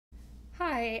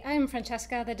Hi, I'm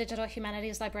Francesca, the Digital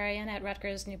Humanities Librarian at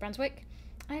Rutgers, New Brunswick.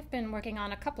 I've been working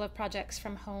on a couple of projects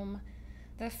from home.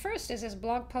 The first is this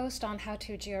blog post on how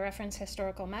to georeference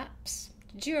historical maps.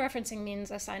 Georeferencing means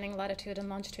assigning latitude and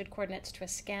longitude coordinates to a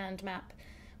scanned map.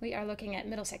 We are looking at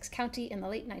Middlesex County in the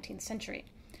late 19th century.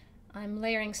 I'm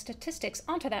layering statistics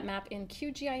onto that map in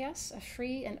QGIS, a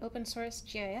free and open source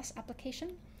GIS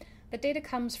application. The data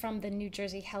comes from the New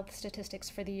Jersey health statistics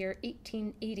for the year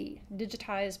 1880,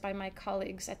 digitized by my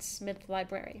colleagues at Smith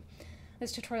Library.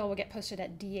 This tutorial will get posted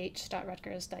at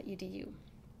dh.rutgers.edu.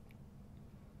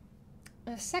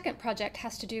 The second project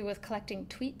has to do with collecting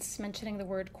tweets mentioning the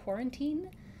word quarantine.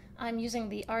 I'm using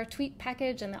the R-tweet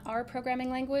package and the R programming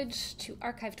language to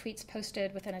archive tweets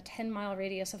posted within a 10-mile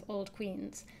radius of Old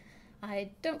Queens. I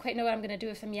don't quite know what I'm going to do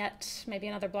with them yet, maybe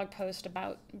another blog post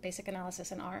about basic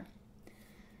analysis in R.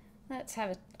 Let's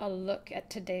have a look at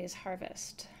today's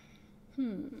harvest.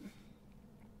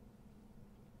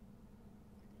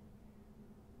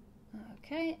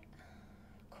 Okay.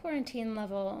 Quarantine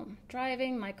level.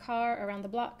 Driving my car around the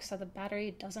block so the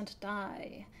battery doesn't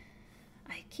die.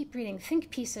 I keep reading think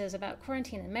pieces about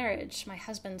quarantine and marriage. My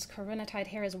husband's coronatide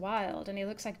hair is wild and he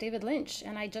looks like David Lynch,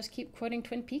 and I just keep quoting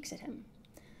Twin Peaks at him.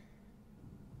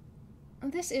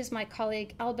 This is my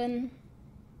colleague Albin.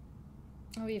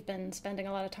 We've been spending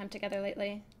a lot of time together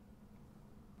lately.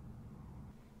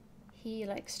 He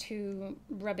likes to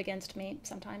rub against me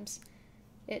sometimes.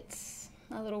 It's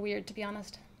a little weird, to be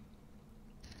honest.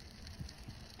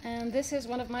 And this is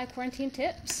one of my quarantine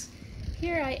tips.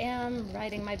 Here I am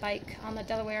riding my bike on the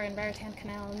Delaware and Raritan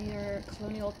Canal near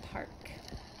Colonial Park.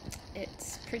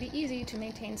 It's pretty easy to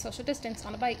maintain social distance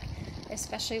on a bike,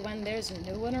 especially when there's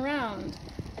no one around.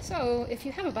 So if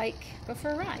you have a bike, go for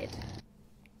a ride.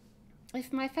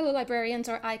 If my fellow librarians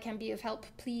or I can be of help,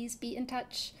 please be in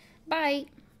touch. Bye!